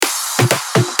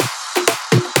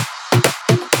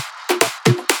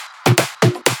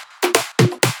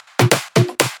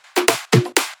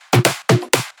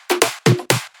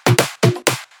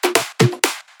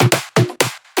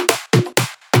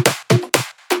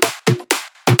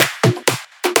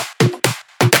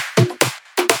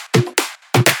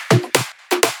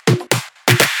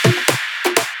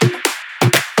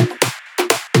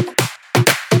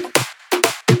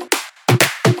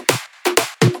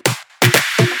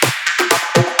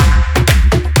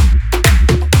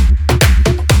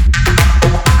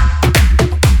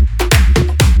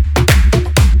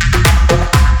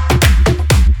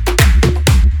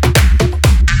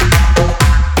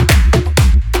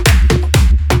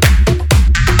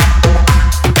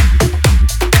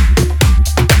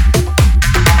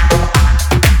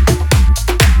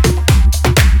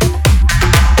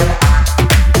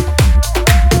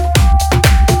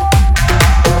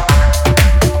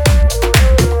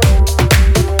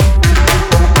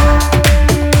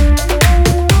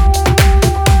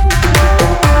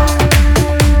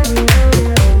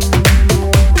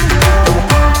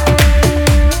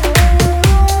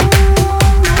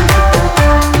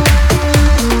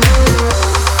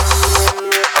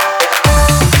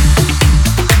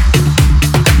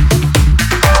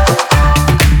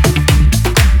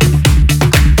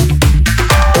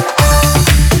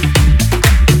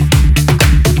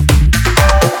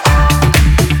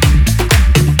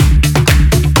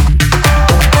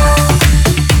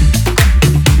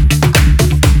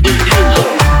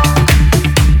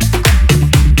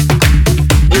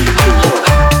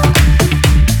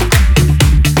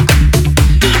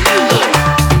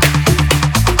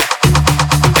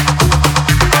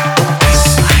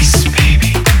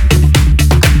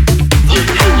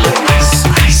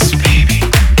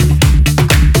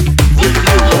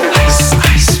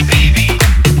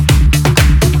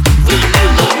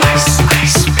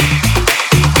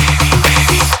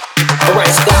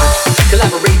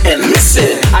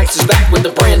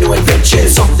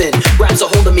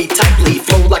grabs a hold of me tightly,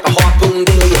 flow like a harpoon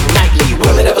daily and nightly.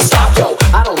 Will it ever stop, yo?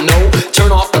 I don't know.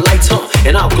 Turn off the lights,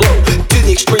 and I'll glow. To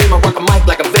the extreme, I rock a mic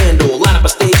like a vandal. Light up a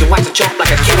stage and wax a chump like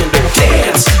a candle.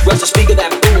 Dance, rush a speaker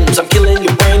that booms. I'm killing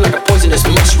your brain like a poisonous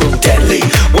mushroom. Deadly,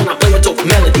 when I play a dope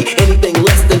melody. Anything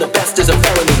less than the best is a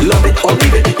felony. Love it or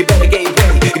leave it, you better gain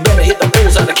weight. You better hit the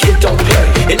bulls out, the kid don't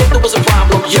play. And if there was a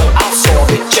problem, yo, I'll solve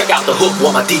it. Check out the hook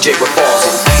while my DJ revolves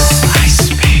it. Ice, ice,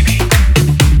 baby.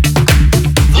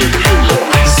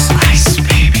 Ice, ice,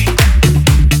 baby.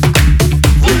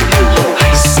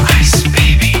 Ice, ice,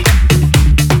 baby.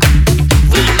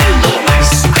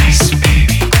 Ice, ice,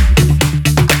 baby.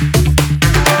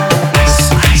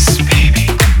 Ice, ice,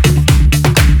 baby.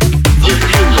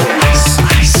 Ice,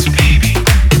 ice, baby.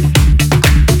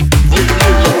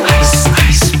 Ice,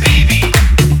 ice, baby.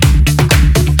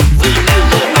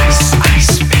 Ice,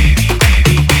 ice, baby,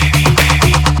 baby, baby,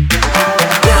 baby.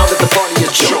 Now that the party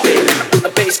is jumping, with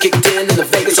the bass kicked in and the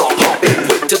Vegas all pumping.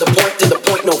 Quick to the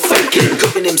point, no faking.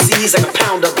 Cooking MCs like a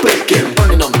pound of bacon.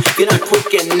 Burning them, you're not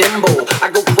quick and nimble. I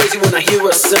go crazy when I hear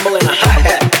a cymbal and a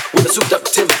hi-hat with a souped up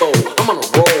tempo. I'm on a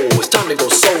roll, it's time to go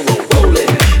solo. Rolling,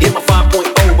 hit my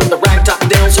 5.0 with the rag top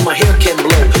down so my hair can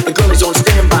blow. The girl is on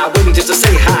standby, waiting just to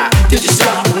say hi. Did you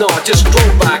stop? No, I just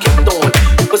drove by, kept on.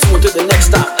 Pursuing to the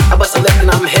next stop. I bust a left and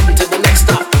I'm heading to the next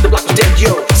stop. The block was dead,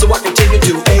 yo, so I continue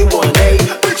to A1A.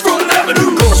 Beachfront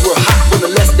Avenue. Girls were hot,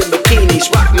 women less than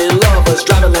bikinis. Rockmen lovers,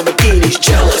 driving Lamborghinis.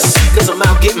 Jealous, cause I'm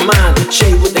out getting mine.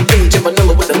 Shade with the gauge and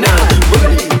vanilla with the 9.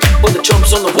 Ready for the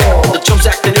chumps on the wall. The chumps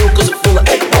acting ill cause I'm full of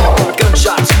 8-ball.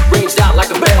 Gunshots ranged out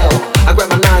like a bell. I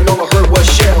grabbed my 9, all I heard was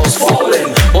shells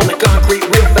falling on the concrete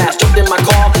real fast. Jumped in my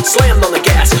car, slammed on the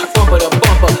gas. Bumper to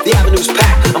bumper, the avenue's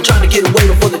packed. I'm trying to get away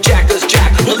before the jackers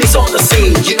jack. Police on the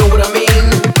scene, you know what I mean?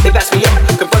 They passed me up,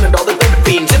 confronted all the big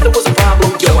fiends. If there was a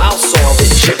problem, yo, I'll solve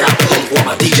it. Check out the hook while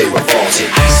my DJ revolves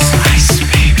it.